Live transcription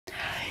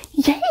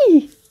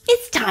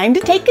time to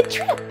take a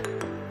trip.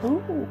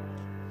 Ooh,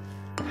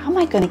 how am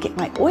I going to get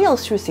my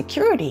oils through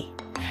security?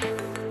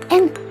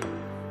 And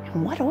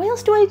what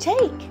oils do I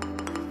take?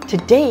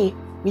 Today,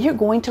 we are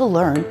going to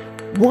learn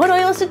what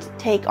oils to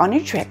take on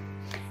your trip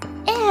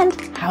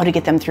and how to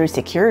get them through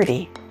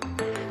security.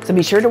 So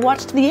be sure to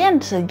watch to the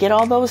end to get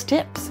all those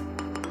tips.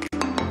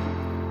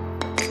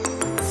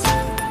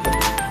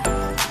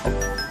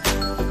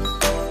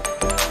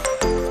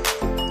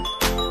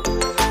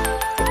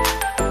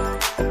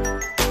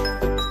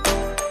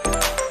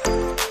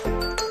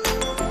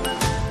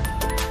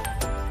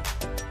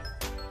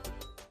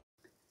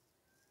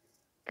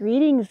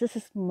 Greetings, this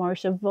is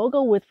Marcia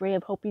Vogel with Ray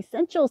of Hope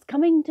Essentials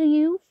coming to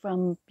you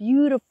from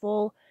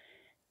beautiful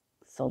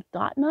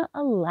Soldotna,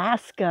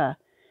 Alaska.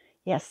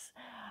 Yes,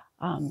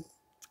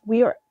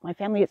 my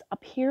family is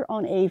up here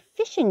on a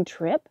fishing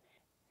trip,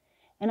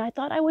 and I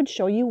thought I would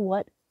show you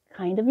what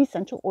kind of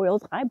essential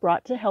oils I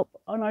brought to help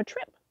on our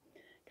trip,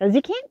 because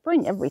you can't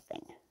bring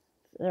everything.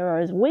 There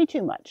is way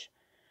too much.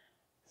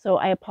 So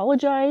I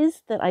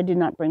apologize that I did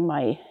not bring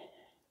my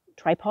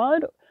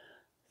tripod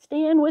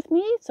stand with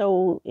me,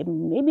 so it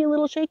may be a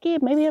little shaky,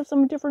 it maybe have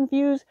some different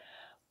views,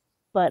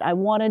 but I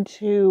wanted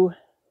to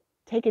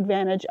take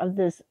advantage of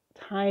this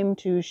time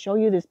to show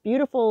you this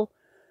beautiful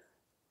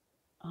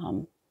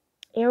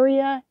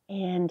area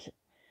and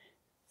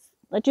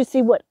let you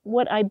see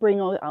what I bring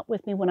out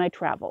with me when I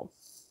travel.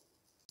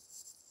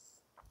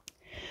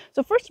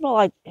 So first of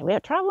all, we are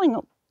traveling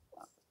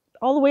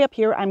all the way up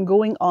here. I'm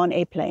going on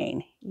a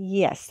plane.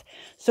 Yes.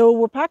 So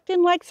we're packed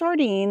in like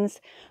sardines.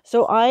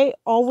 So I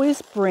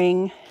always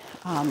bring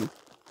a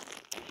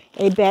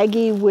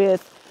baggie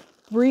with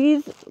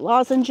Breathe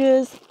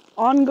lozenges,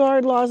 On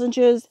Guard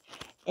lozenges,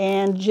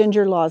 and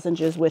ginger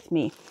lozenges with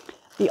me.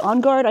 The On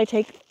Guard I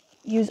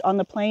use on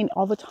the plane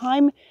all the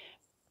time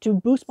to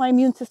boost my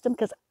immune system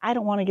because I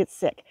don't want to get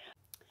sick.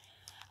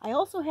 I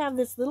also have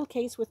this little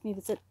case with me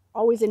that's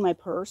always in my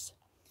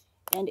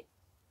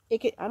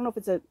I don't know if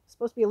it's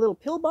supposed to be a little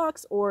pill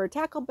box or a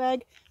tackle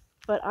bag,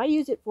 but I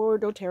use it for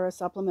doTERRA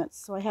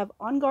supplements. So I have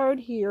On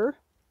Guard here,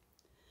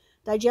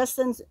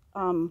 Digestabs,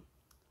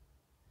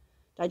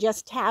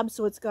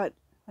 so it's got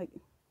like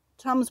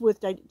Tums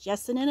with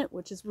digestin in it,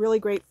 which is really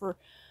great for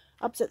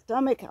upset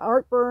stomach,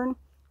 heartburn.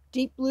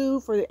 Deep Blue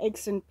for the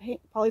aches and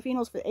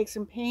polyphenols for the aches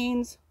and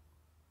pains.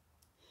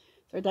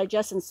 For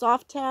Digestin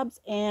soft tabs,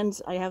 and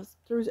I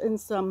threw in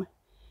some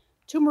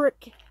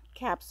Tumeric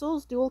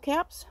capsules, dual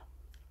caps.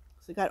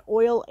 So got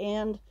oil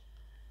and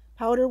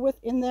powder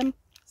within them.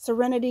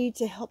 Serenity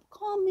to help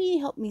calm me,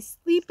 help me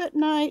sleep at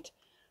night.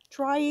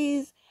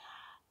 TriEase,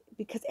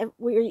 because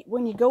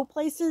when you go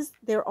places,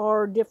 there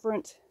are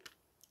different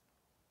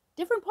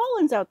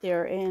pollens out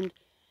there, and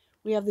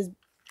we have this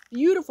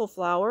beautiful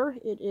flower.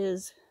 It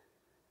is,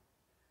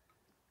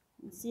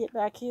 you can see it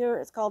back here.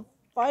 It's called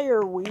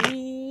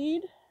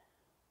fireweed.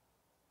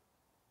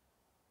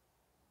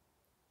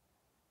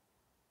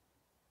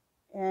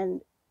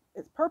 And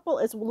it's purple,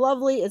 it's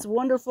lovely, it's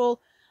wonderful,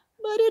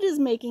 but it is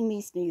making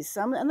me sneeze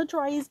some, and the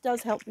TriEase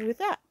does help me with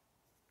that.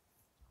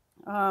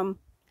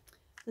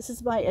 This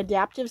is my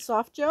adaptive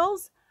soft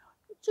gels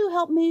to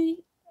help me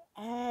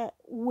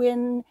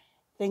when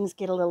things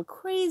get a little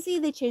crazy,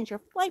 they change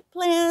your flight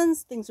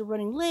plans, things are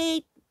running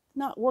late,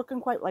 not working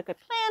quite like I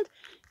planned.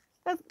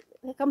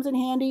 That comes in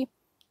handy.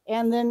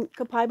 And then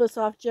Copaiba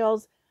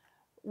Softgels,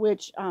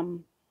 which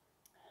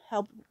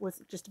help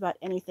with just about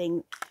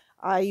anything.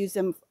 I use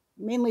them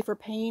mainly for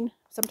pain,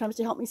 sometimes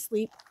to help me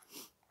sleep.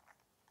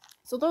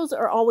 So those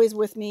are always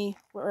with me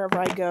wherever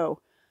I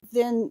go.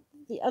 Then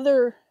the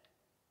other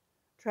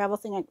travel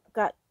thing, I've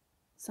got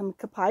some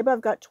Copaiba.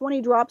 I've got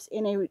 20 drops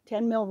in a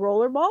 10 ml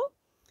roller ball.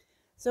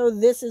 So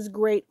this is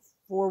great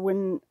for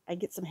when I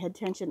get some head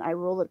tension. I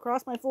roll it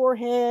across my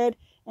forehead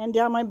and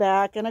down my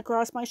back and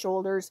across my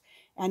shoulders,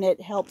 and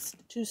it helps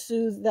to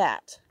soothe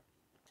that.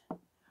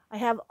 I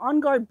have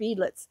On Guard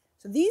Beadlets.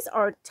 So these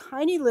are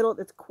tiny little,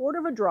 it's a quarter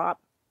of a drop.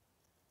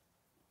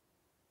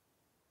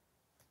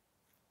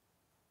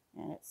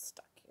 And it's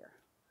stuck here.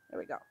 There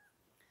we go.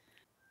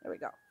 There we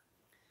go.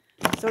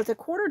 So it's a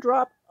quarter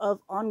drop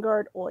of On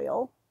Guard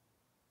oil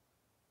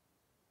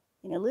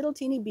in a little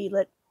teeny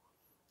beadlet.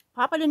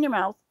 Pop it in your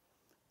mouth.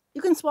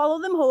 You can swallow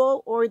them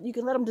whole, or you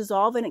can let them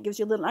dissolve, and it gives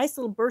you a nice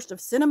little burst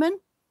of cinnamon.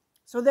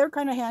 So they're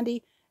kind of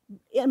handy.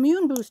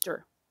 Immune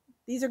booster.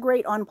 These are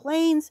great on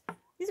planes.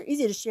 These are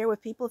easy to share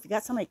with people if you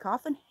got somebody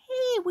coughing.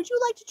 Hey, would you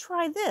like to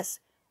try this?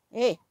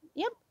 Hey,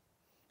 yep.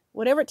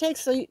 Whatever it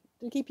takes to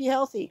keep you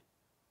healthy.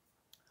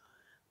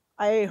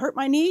 I hurt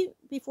my knee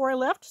before I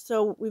left,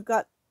 so we've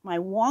got my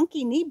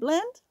wonky knee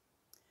blend.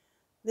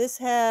 This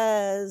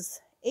has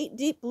 8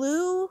 Deep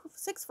Blue,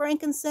 6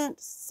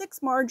 frankincense,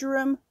 6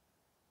 marjoram.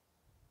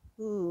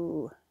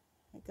 Ooh,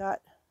 I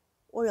got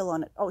oil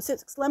on it. Oh,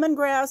 6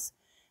 lemongrass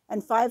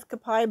and 5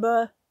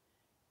 Copaiba.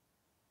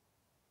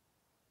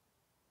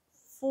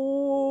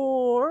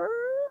 4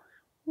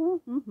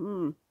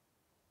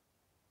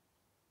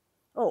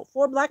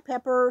 black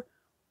pepper,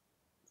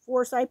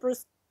 4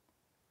 cypress,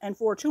 and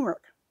 4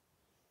 turmeric.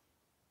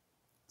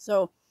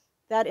 So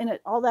that in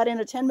it, all that in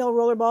a 10 ml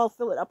roller ball,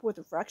 fill it up with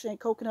fractionated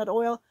coconut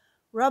oil,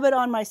 rub it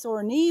on my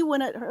sore knee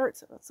when it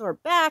hurts, sore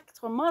back,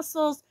 sore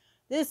muscles.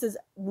 This is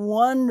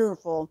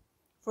wonderful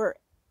for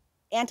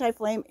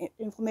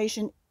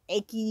anti-inflammation,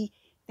 achy,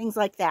 things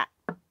like that.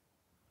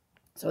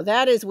 So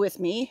that is with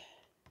me.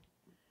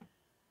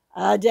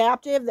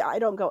 Adaptive, I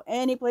don't go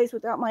any place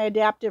without my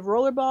adaptive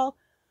rollerball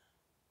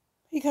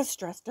because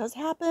stress does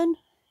happen,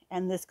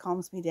 and this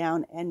calms me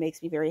down and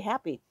makes me very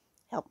happy.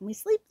 Helped me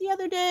sleep the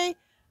other day.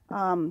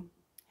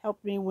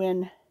 Helped me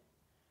when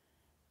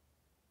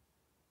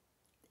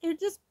it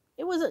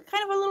was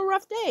kind of a little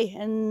rough day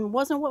and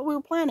wasn't what we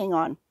were planning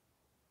on.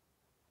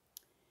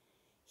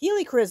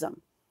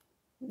 Helichrysum.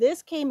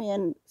 This came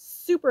in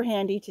super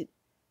handy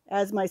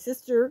as my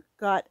sister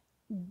got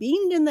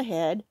beamed in the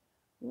head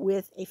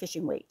with a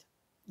fishing weight.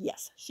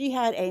 Yes, she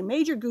had a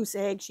major goose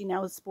egg. She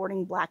now is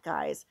sporting black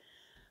eyes.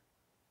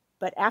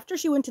 But after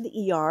she went to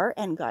the ER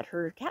and got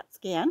her CAT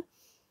scan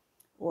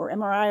or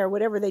MRI or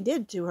whatever they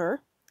did to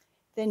her,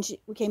 then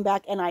we came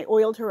back and I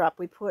oiled her up.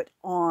 We put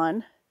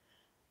on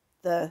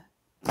the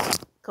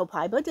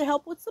Copaiba to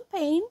help with some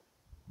pain.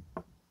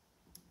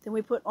 Then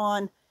we put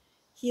on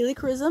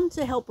Helichrysum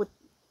to help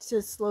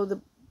to slow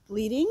the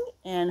bleeding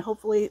and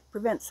hopefully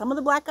prevent some of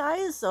the black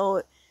eyes.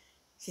 So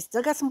she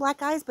still got some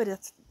black eyes, but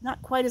it's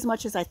not quite as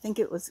much as I think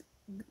it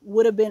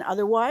would have been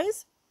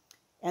otherwise.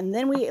 And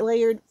then we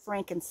layered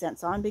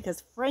frankincense on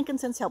because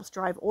frankincense helps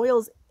drive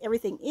oils,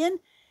 everything in,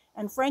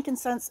 and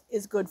frankincense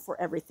is good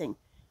for everything.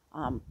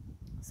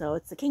 So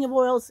it's the king of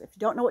oils. If you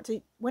don't know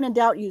when in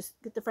doubt,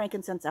 get the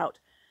frankincense out.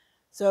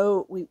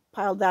 So we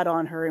piled that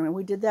on her, and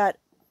we did that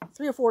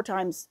 3 or 4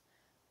 times,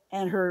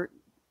 and her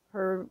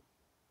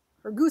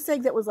goose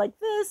egg that was like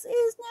this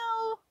is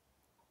now,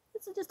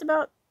 it's just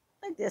about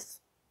like this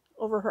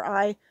over her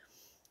eye.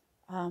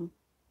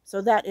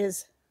 So that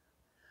is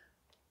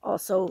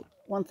also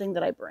one thing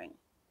that I bring.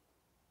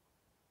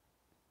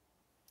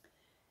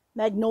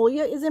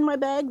 Magnolia is in my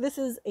bag. This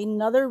is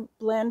another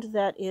blend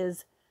that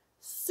is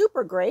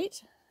super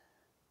great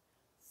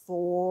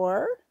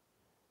for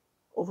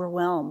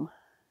overwhelm.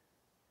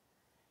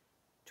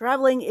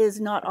 Traveling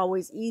is not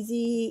always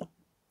easy.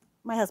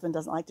 My husband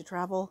doesn't like to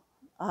travel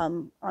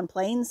on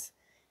planes.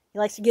 He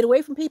likes to get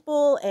away from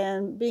people,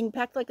 and being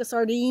packed like a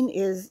sardine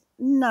is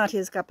not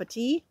his cup of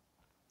tea.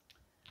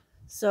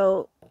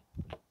 So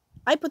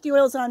I put the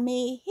oils on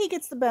me. He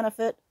gets the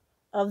benefit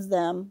of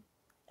them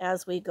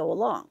as we go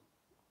along.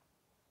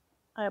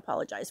 I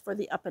apologize for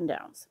the up and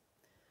downs.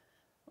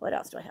 What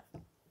else do I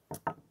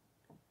have?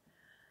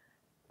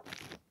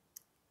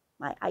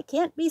 My I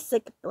Can't Be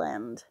Sick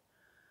blend,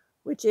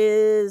 which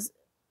is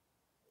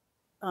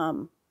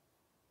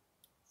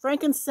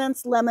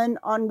frankincense, lemon,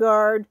 On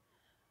Guard,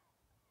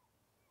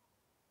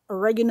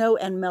 oregano,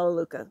 and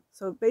melaleuca.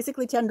 So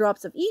basically 10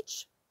 drops of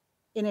each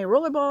in a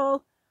roller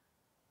ball.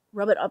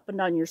 Rub it up and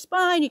down your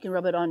spine. You can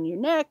rub it on your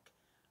neck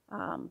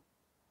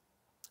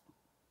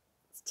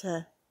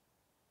to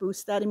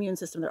boost that immune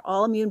system. They're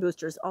all immune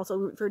boosters, also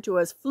referred to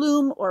as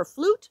flume or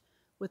flute,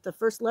 with the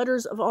first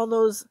letters of all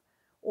those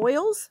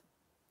oils.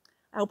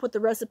 I'll put the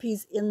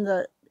recipes in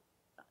the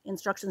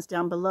instructions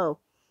down below.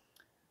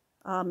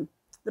 The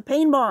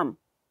pain balm.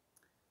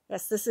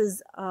 Yes, this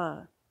is,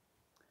 I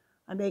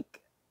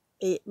make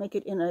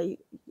it in a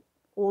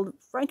old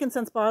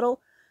frankincense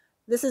bottle.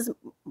 This is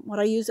what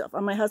I use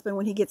on my husband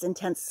when he gets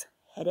intense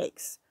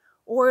headaches.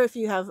 Or if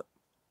you have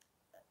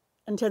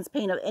intense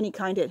pain of any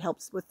kind, it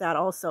helps with that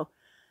also.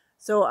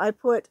 So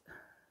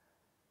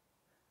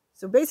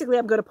basically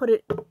I'm going to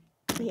put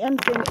the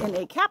end thing in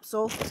a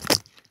capsule,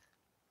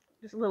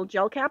 just a little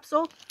gel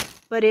capsule,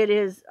 but it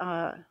is,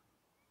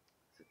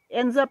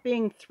 ends up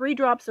being 3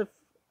 drops of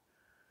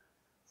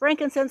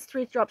frankincense,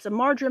 3 drops of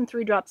marjoram,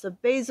 3 drops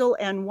of basil,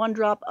 and 1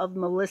 drop of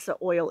melissa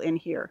oil in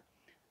here.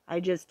 I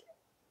just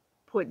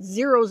put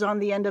zeros on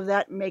the end of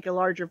that and make a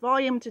larger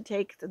volume to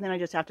take, and then I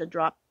just have to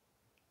drop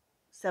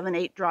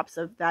 7-8 drops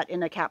of that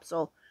in a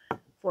capsule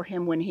for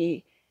him when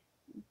he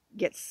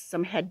gets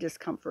some head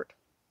discomfort.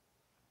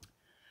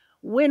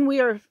 When we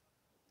are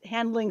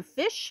handling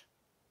fish,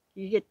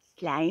 you get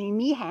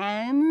slimy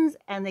hands,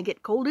 and they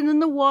get cold in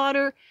the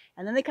water,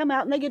 and then they come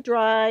out and they get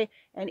dry,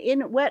 and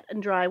in wet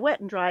and dry,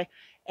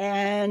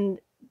 and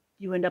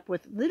you end up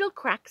with little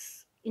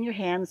cracks in your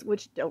hands,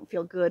 which don't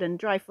feel good, and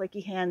dry,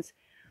 flaky hands.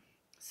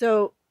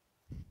 So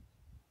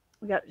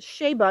we got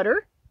shea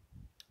butter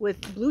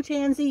with blue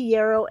tansy,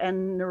 yarrow,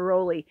 and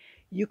neroli.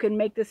 You can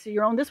make this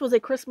your own. This was a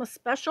Christmas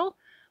special,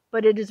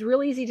 but it is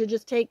real easy to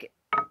just take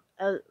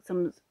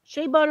some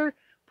shea butter,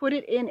 put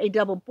it in a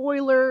double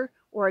boiler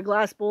or a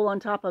glass bowl on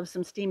top of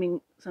some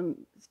steaming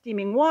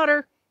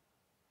water,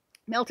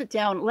 melt it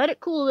down, let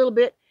it cool a little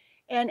bit,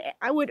 and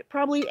I would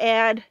probably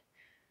add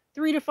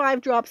 3 to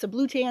 5 drops of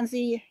blue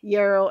tansy,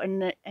 yarrow,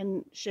 and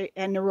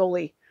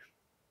neroli.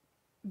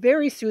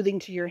 Very soothing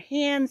to your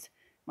hands.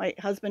 My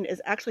husband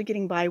is actually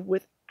getting by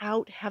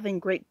without having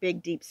great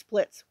big deep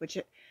splits, which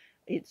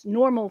it's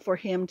normal for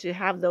him to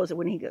have those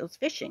when he goes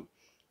fishing.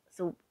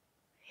 So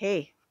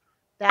hey,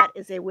 that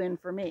is a win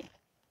for me.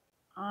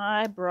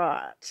 I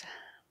brought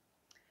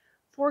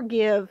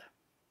forgive.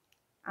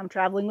 I'm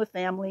traveling with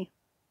family.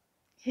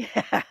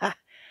 Yeah.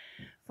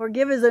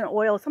 Forgive is an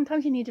oil.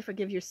 Sometimes you need to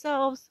forgive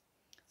yourselves.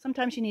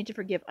 Sometimes you need to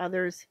forgive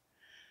others.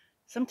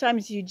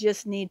 Sometimes you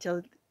just need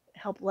to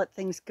help let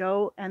things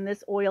go. And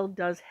this oil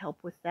does help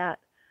with that.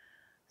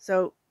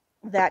 So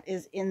that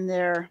is in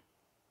there.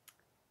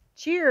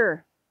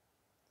 Cheer.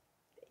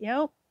 You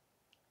know,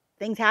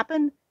 things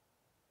happen.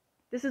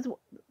 This is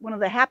one of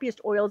the happiest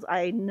oils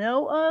I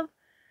know of.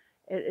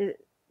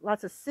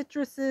 Lots of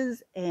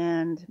citruses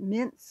and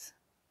mints.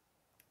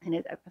 And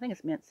I think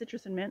it's mint,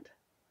 citrus and mint.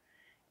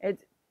 It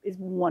is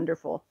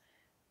wonderful.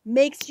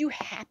 Makes you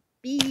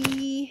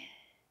happy.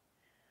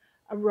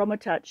 Aroma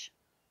touch.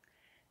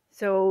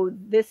 So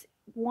this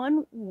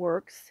one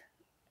works.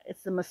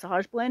 It's the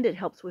massage blend. It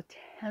helps with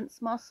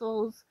tense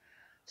muscles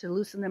to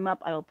loosen them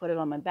up. I will put it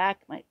on my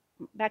back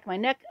of my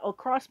neck,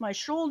 across my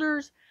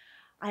shoulders.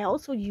 I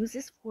also use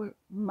this for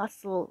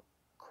muscle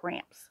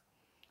cramps.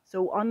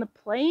 So on the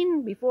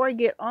plane, before I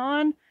get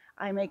on,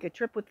 I make a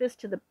trip with this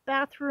to the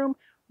bathroom,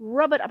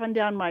 rub it up and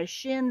down my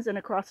shins and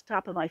across the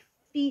top of my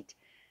feet.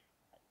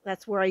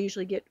 That's where I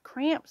usually get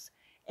cramps,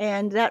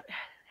 and that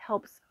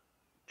helps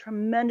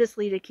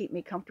tremendously to keep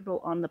me comfortable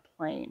on the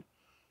plane.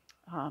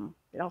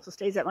 It also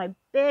stays at my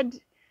bed,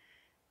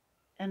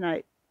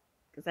 and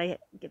because I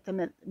get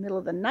them in the middle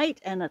of the night,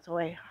 and that's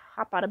why I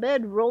hop out of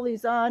bed, roll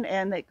these on,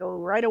 and they go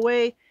right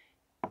away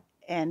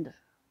and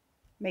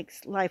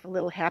makes life a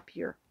little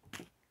happier.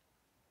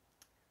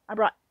 I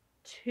brought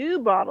 2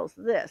 bottles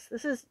of this.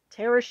 This is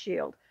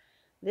TerraShield.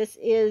 This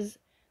is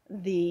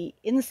the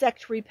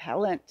insect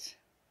repellent,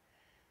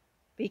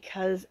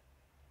 because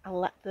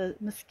the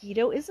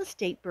mosquito is a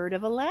state bird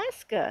of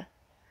Alaska.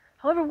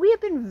 However, we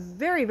have been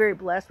very, very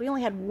blessed. We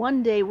only had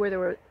one day where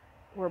there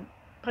were a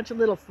bunch of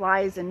little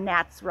flies and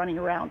gnats running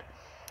around.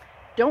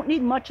 Don't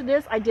need much of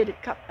this. I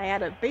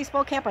had a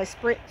baseball cap. I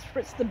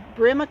spritzed the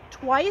brim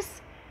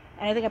twice,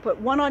 and I think I put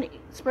one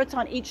spritz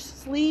on each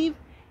sleeve,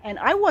 and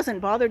I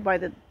wasn't bothered by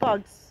the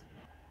bugs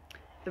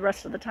the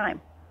rest of the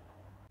time.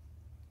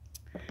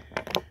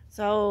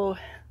 So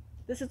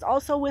this is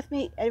also with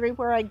me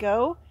everywhere I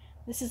go.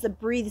 This is the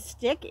Breathe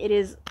Stick. It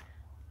is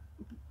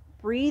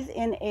Breathe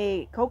in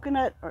a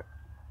coconut, or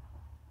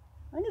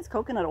I think it's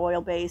coconut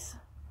oil base.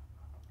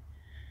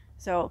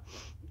 So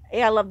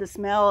yeah, I love the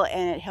smell,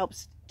 and it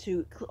helps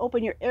to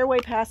open your airway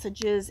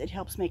passages. It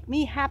helps make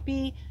me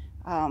happy,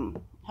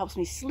 helps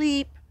me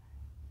sleep.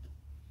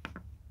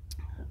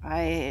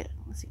 I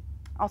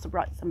also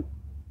brought some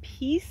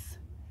Peace,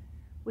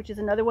 which is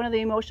another one of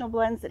the emotional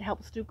blends that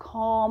helps to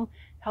calm,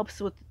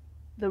 helps with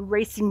the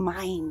racing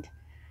mind.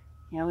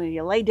 You know,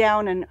 you lay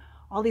down and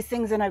all these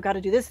things, and I've got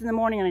to do this in the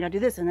morning, and I got to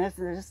do this and this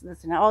and this and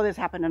this, and all this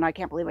happened, and I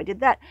can't believe I did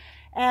that.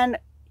 And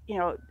you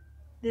know,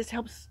 this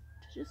helps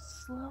to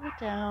just slow it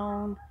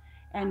down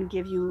and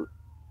give you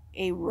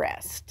a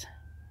rest.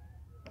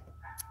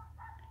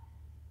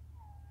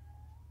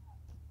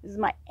 This is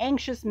my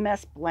Anxious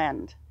Mess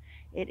blend.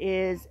 It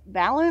is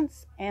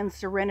Balance and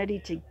Serenity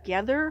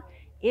together.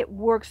 It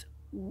works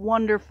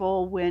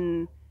wonderful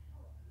when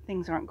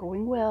things aren't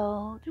going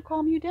well to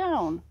calm you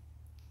down.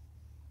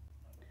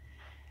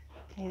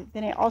 Okay,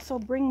 then I also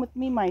bring with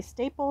me my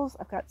staples.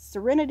 I've got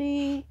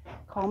Serenity,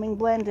 calming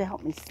blend to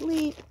help me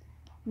sleep.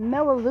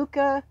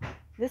 Melaleuca.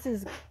 This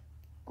is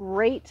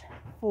great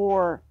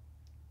for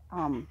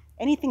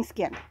anything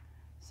skin.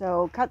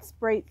 So cuts,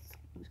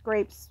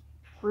 scrapes,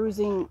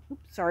 bruising.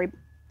 Oops, sorry.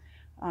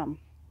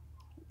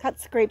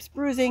 Cuts, scrapes,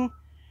 bruising.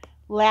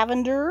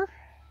 Lavender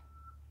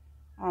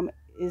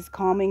is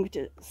calming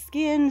to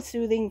skin,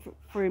 soothing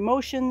for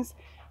emotions,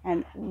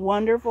 and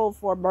wonderful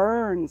for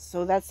burns.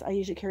 So I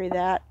usually carry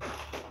that.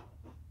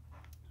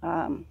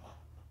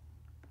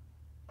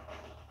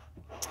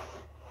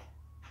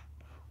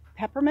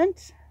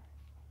 Peppermint,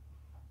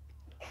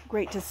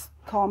 great to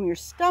calm your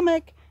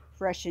stomach,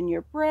 freshen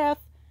your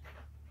breath,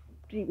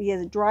 be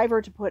as a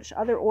driver to push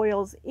other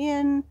oils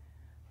in.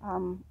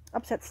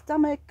 Upset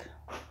stomach.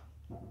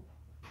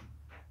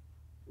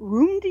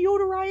 Room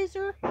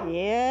deodorizer.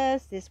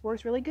 Yes, this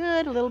works really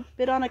good. A little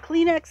bit on a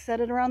Kleenex,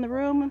 set it around the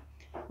room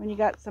when you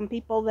got some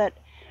people that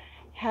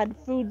had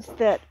foods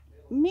that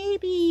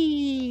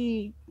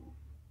maybe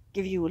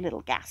give you a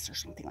little gas or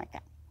something like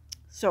that.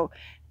 So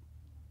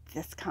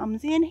this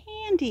comes in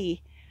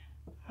handy.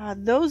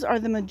 Those are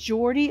the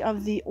majority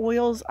of the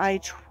oils I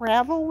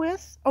travel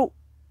with. Oh,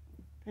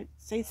 I'm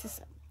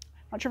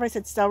not sure if I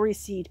said celery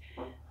seed.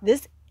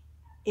 This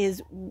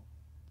is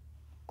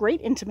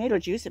great in tomato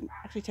juice. It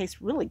actually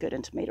tastes really good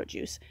in tomato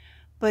juice,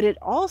 but it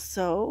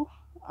also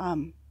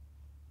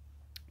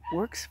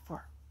works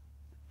for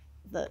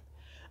the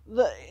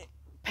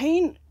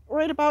pain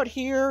right about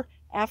here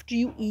after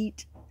you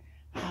eat.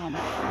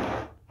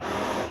 A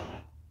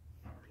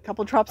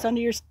couple drops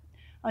under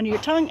your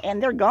tongue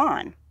and they're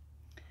gone.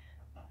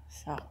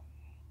 So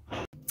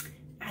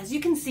as you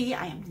can see,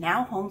 I am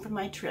now home from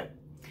my trip.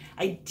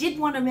 I did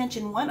want to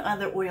mention one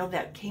other oil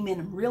that came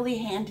in really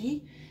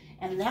handy,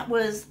 and that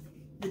was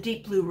the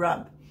Deep Blue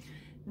Rub.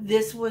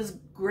 This was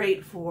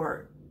great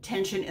for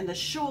tension in the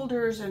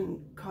shoulders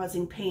and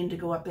causing pain to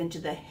go up into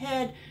the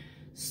head,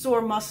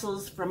 sore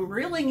muscles from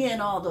reeling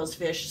in all those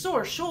fish,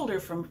 sore shoulder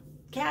from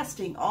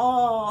casting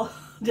all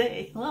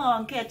day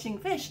long catching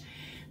fish.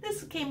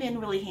 This came in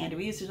really handy.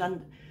 We used it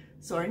on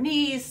sore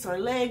knees, sore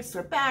legs,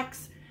 sore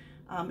backs.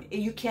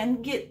 You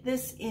can get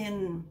this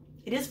in,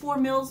 it is 4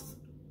 mils,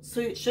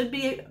 so it should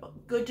be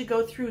good to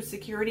go through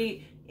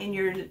security in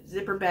your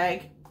zipper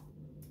bag,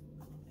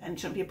 and it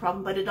shouldn't be a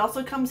problem. But it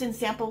also comes in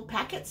sample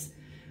packets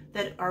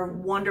that are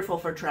wonderful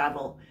for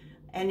travel,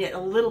 and yet a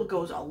little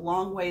goes a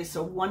long way,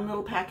 so one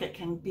little packet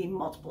can be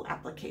multiple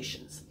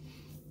applications.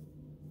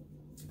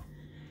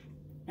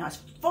 Now, as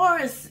far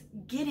as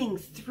getting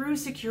through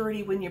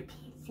security when you're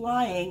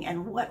flying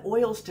and what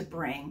oils to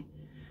bring,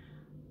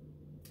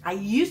 I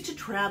used to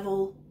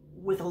travel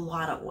with a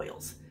lot of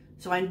oils.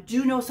 So I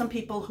do know some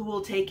people who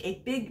will take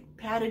a big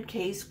padded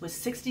case with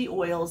 60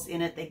 oils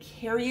in it. They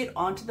carry it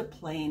onto the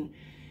plane,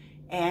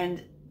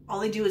 and all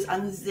they do is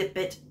unzip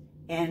it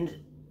and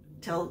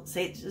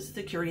say to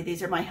security,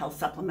 these are my health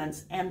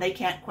supplements, and they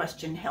can't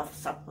question health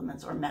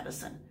supplements or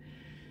medicine.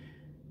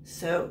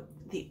 So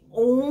the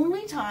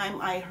only time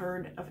I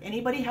heard of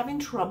anybody having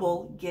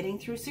trouble getting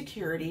through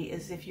security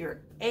is if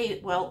you're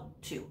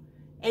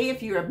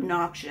if you're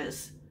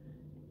obnoxious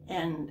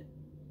and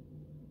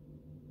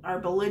are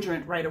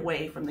belligerent right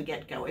away from the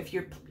get-go. If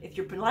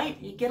you're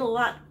polite, you get a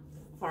lot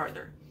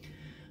farther.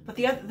 But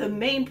the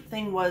main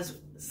thing was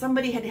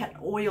somebody had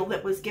oil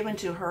that was given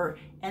to her,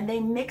 and they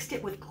mixed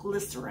it with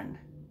glycerin.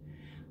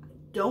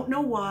 Don't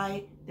know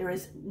why.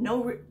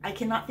 I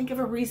cannot think of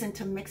a reason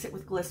to mix it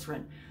with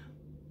glycerin,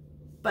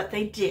 but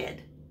they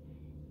did,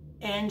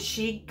 and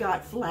she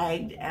got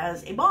flagged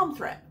as a bomb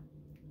threat.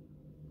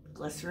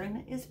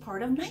 Glycerin is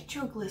part of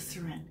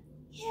nitroglycerin.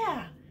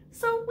 Yeah,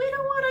 so we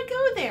don't want to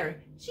go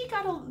there. She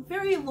got a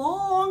very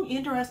long,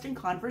 interesting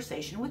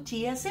conversation with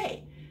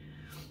TSA.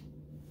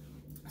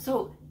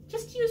 So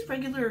just use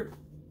regular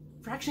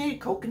fractionated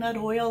coconut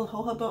oil,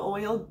 jojoba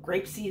oil,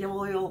 grapeseed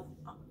oil,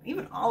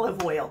 even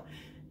olive oil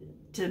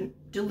to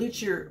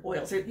dilute your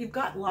oils. You've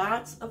got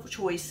lots of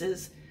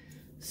choices.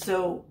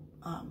 So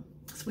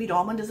sweet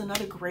almond is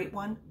another great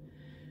one.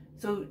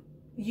 So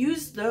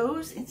use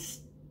those and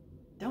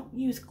don't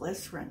use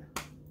glycerin.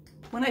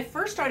 When I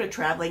first started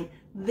traveling,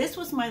 this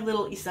was my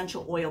little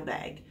essential oil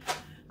bag.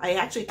 I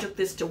actually took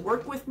this to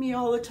work with me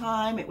all the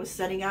time. It was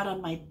sitting out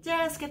on my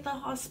desk at the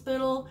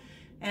hospital,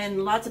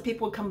 and lots of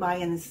people would come by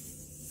and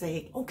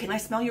say, oh, can I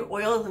smell your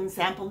oils and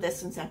sample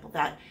this and sample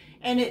that?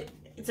 And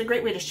it's a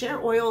great way to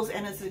share oils,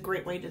 and it's a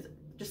great way to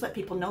just let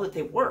people know that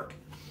they work.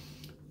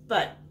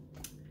 But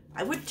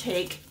I would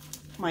take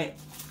my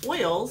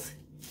oils,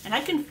 and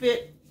I can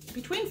fit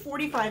between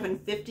 45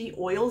 and 50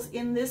 oils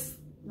in this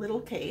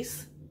little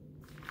case.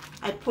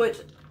 I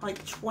put like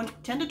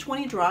 10 to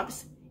 20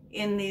 drops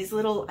in these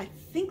little, I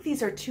think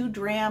these are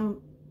 2-dram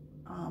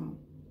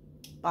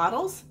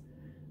bottles.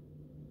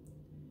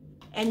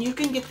 And you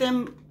can get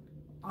them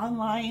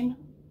online.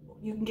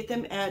 You can get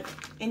them at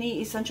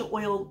any essential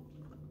oil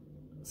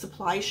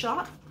supply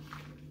shop.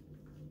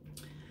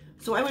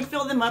 So I would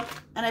fill them up,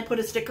 and I put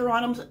a sticker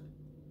on them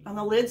on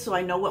the lid so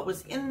I know what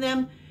was in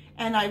them,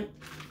 and I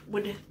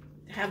would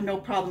have no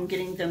problem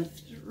getting them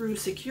through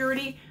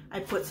security. I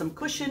put some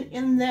cushion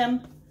in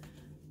them,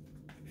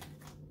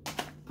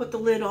 put the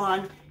lid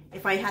on.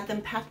 If I had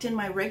them packed in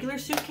my regular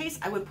suitcase,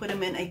 I would put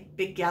them in a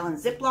big gallon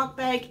Ziploc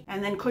bag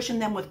and then cushion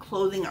them with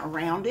clothing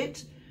around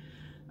it.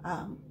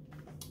 I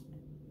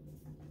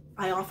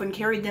often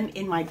carried them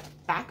in my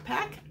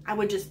backpack. I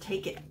would just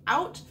take it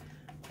out,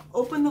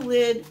 open the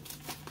lid,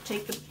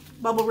 take the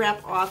bubble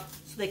wrap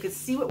off so they could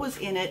see what was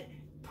in it,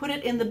 put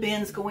it in the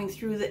bins going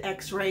through the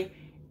x-ray,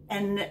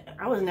 and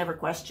I was never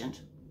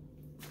questioned.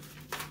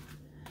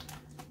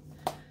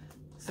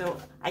 So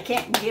I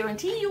can't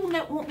guarantee you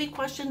won't be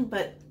questioned,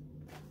 but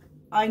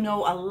I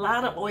know a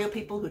lot of oil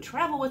people who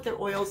travel with their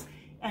oils,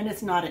 and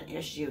it's not an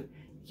issue.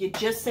 You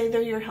just say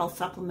they're your health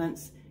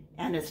supplements,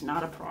 and it's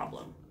not a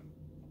problem.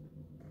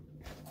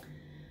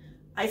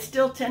 I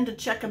still tend to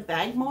check a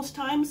bag most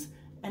times,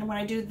 and when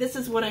I do, this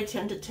is what I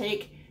tend to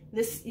take.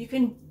 This, you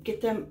can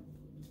get them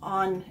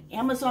on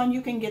Amazon.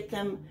 You can get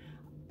them,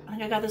 I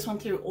think I got this one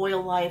through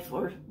Oil Life,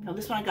 or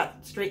this one I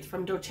got straight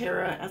from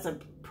doTERRA as a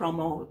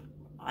promo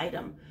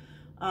item.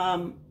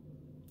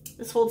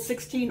 This holds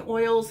 16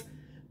 oils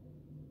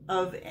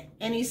of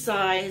any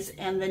size,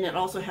 and then it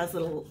also has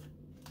little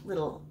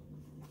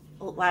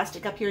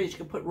elastic up here that you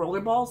can put roller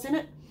balls in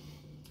it.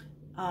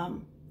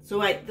 So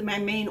my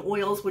main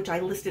oils, which I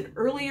listed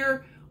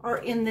earlier, are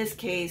in this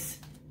case,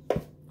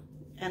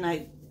 and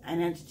I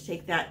need to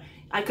take that.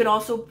 I could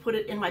also put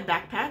it in my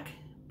backpack,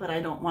 but I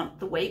don't want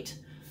the weight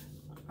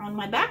on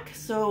my back,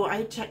 so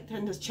I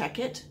tend to check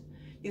it.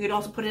 You could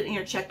also put it in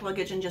your checked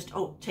luggage and just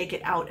take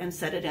it out and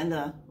set it in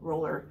the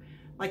roller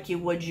like you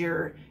would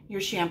your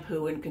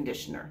shampoo and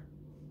conditioner.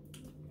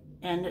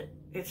 And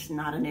it's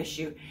not an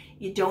issue.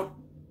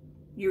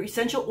 Your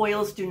essential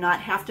oils do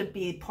not have to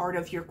be part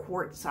of your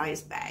quart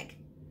size bag,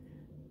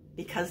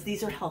 because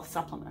these are health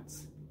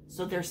supplements.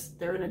 So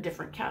they're in a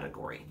different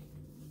category.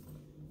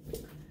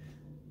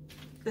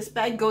 This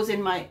bag is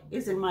in my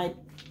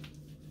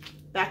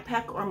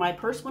backpack or my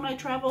purse when I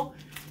travel.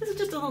 This is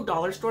just a little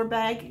dollar store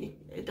bag.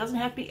 It doesn't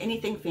have to be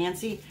anything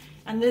fancy.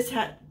 And this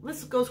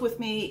goes with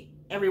me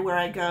everywhere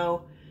I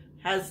go.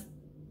 Has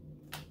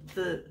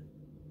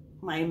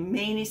my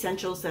main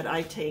essentials that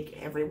I take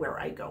everywhere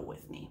I go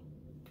with me.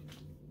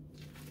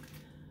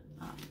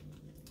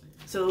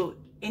 So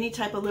any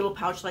type of little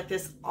pouch like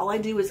this, all I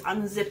do is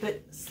unzip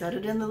it, set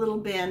it in the little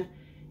bin,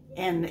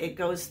 and it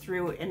goes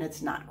through and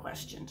it's not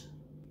questioned.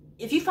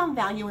 If you found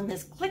value in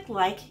this, click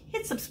like,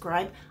 hit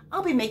subscribe.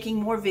 I'll be making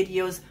more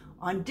videos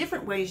on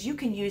different ways you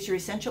can use your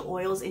essential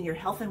oils in your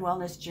health and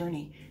wellness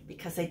journey,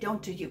 because they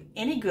don't do you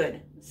any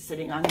good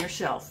sitting on your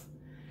shelf.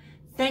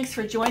 Thanks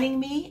for joining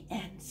me,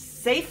 and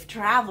safe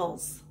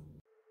travels.